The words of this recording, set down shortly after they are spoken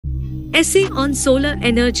Essay on solar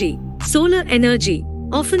energy. Solar energy,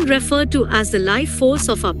 often referred to as the life force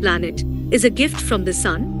of our planet, is a gift from the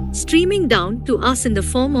sun, streaming down to us in the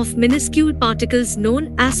form of minuscule particles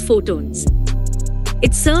known as photons.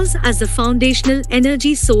 It serves as the foundational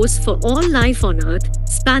energy source for all life on Earth,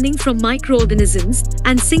 spanning from microorganisms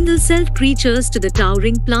and single-celled creatures to the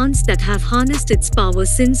towering plants that have harnessed its power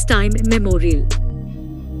since time immemorial.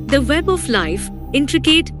 The web of life,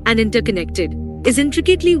 intricate and interconnected, is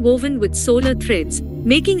intricately woven with solar threads,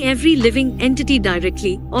 making every living entity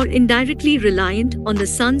directly or indirectly reliant on the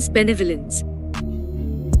sun's benevolence.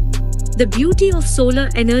 The beauty of solar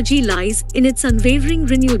energy lies in its unwavering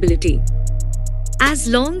renewability. As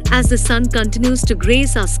long as the sun continues to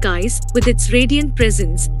grace our skies with its radiant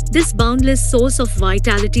presence, this boundless source of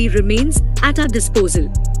vitality remains at our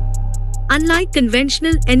disposal. Unlike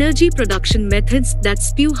conventional energy production methods that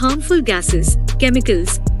spew harmful gases,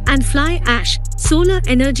 chemicals, and fly ash, solar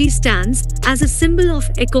energy stands as a symbol of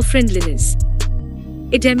eco-friendliness.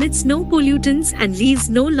 It emits no pollutants and leaves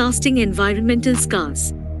no lasting environmental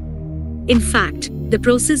scars. In fact, the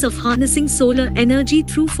process of harnessing solar energy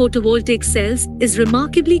through photovoltaic cells is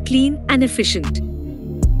remarkably clean and efficient.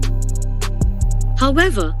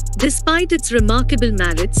 However, despite its remarkable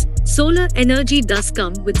merits, solar energy does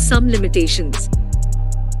come with some limitations.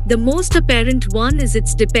 The most apparent one is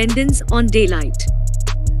its dependence on daylight.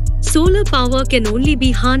 Solar power can only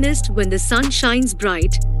be harnessed when the sun shines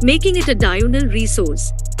bright, making it a diurnal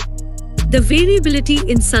resource. The variability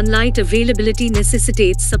in sunlight availability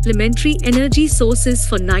necessitates supplementary energy sources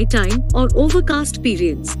for nighttime or overcast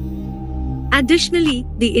periods. Additionally,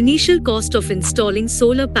 the initial cost of installing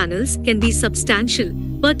solar panels can be substantial,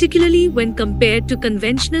 particularly when compared to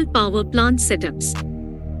conventional power plant setups.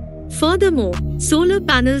 Furthermore, solar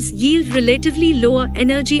panels yield relatively lower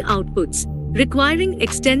energy outputs, requiring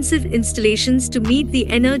extensive installations to meet the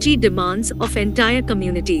energy demands of entire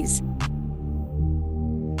communities.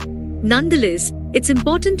 Nonetheless, it's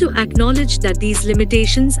important to acknowledge that these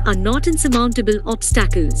limitations are not insurmountable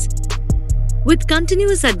obstacles. With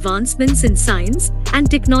continuous advancements in science and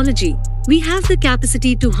technology, we have the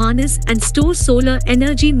capacity to harness and store solar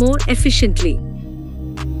energy more efficiently.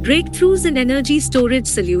 Breakthroughs in energy storage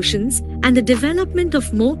solutions and the development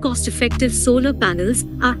of more cost-effective solar panels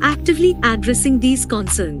are actively addressing these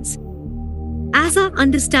concerns. As our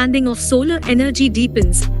understanding of solar energy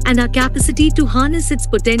deepens and our capacity to harness its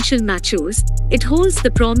potential matures, it holds the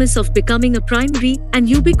promise of becoming a primary and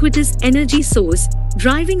ubiquitous energy source,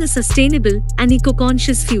 driving a sustainable and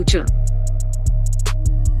eco-conscious future.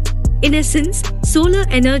 In essence, solar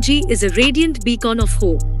energy is a radiant beacon of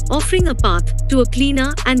hope, offering a path to a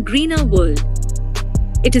cleaner and greener world.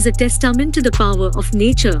 It is a testament to the power of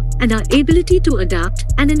nature and our ability to adapt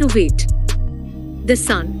and innovate. The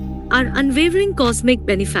sun, our unwavering cosmic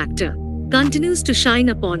benefactor, continues to shine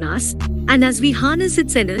upon us, and as we harness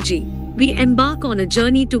its energy, we embark on a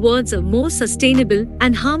journey towards a more sustainable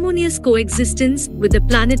and harmonious coexistence with the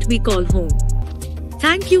planet we call home.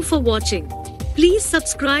 Thank you for watching. Please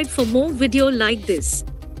subscribe for more videos like this.